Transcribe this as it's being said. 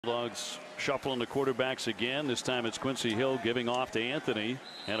Bulldogs shuffling the quarterbacks again. This time it's Quincy Hill giving off to Anthony,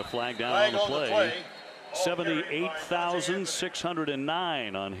 and a flag down on the play.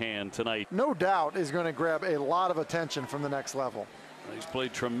 78,609 on hand tonight. No doubt is going to grab a lot of attention from the next level. He's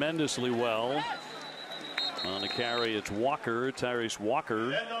played tremendously well. On the carry, it's Walker, Tyrese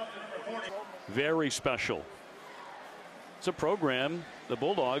Walker. Very special. It's a program, the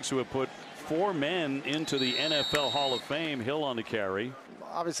Bulldogs, who have put 4 men into the NFL Hall of Fame. Hill on the carry.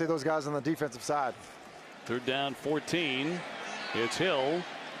 Obviously, those guys on the defensive side. Third down, 14. It's Hill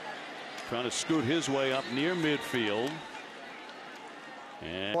trying to scoot his way up near midfield.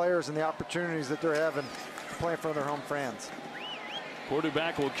 And players and the opportunities that they're having to play in front of their home fans.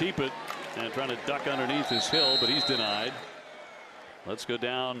 Quarterback will keep it and trying to duck underneath is Hill, but he's denied. Let's go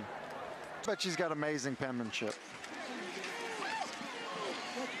down. But she's got amazing penmanship.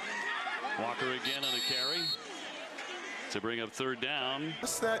 Walker again on the carry to bring up third down.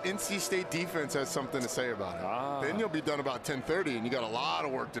 Just that NC State defense has something to say about it. Then you'll be done about 10:30, and you got a lot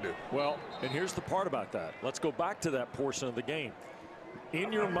of work to do. Well, and here's the part about that. Let's go back to that portion of the game.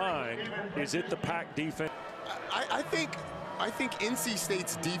 In your mind, is it the pack defense? I think NC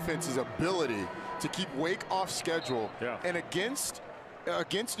State's defense's ability to keep Wake off schedule, and against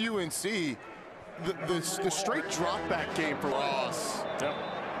UNC, the straight drop back game for us.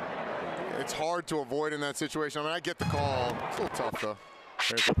 It's hard to avoid in that situation. I mean, I get the call. It's a little tough, though.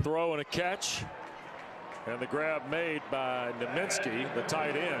 There's a throw and a catch. And the grab made by Naminsky, the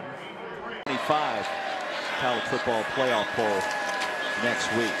tight end. 25 college football playoff poll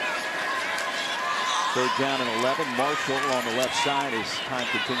next week. Third down and 11. Marshall on the left side as time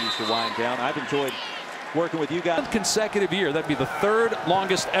continues to wind down. I've enjoyed working with you guys. Consecutive year. That'd be the 3rd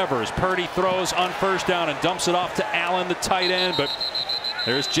longest ever as Purdy throws on first down and dumps it off to Allen, the tight end. But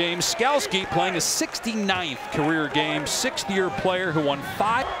there's James Skalski playing his 69th career game, 6th-year player who won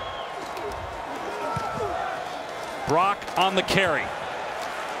 5. Brock on the carry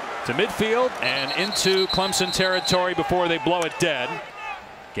to midfield and into Clemson territory before they blow it dead.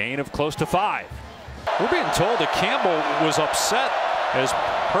 Gain of close to 5. We're being told that Campbell was upset as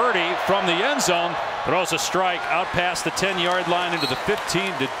Purdy from the end zone throws a strike out past the 10-yard line into the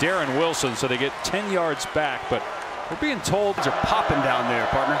 15 to Darren Wilson, so they get 10 yards back. But we're being told they're popping down there,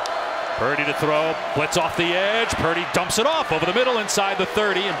 partner. Purdy to throw, blitz off the edge. Purdy dumps it off over the middle inside the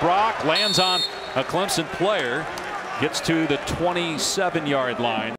 30, and Brock lands on a Clemson player, gets to the 27-yard line.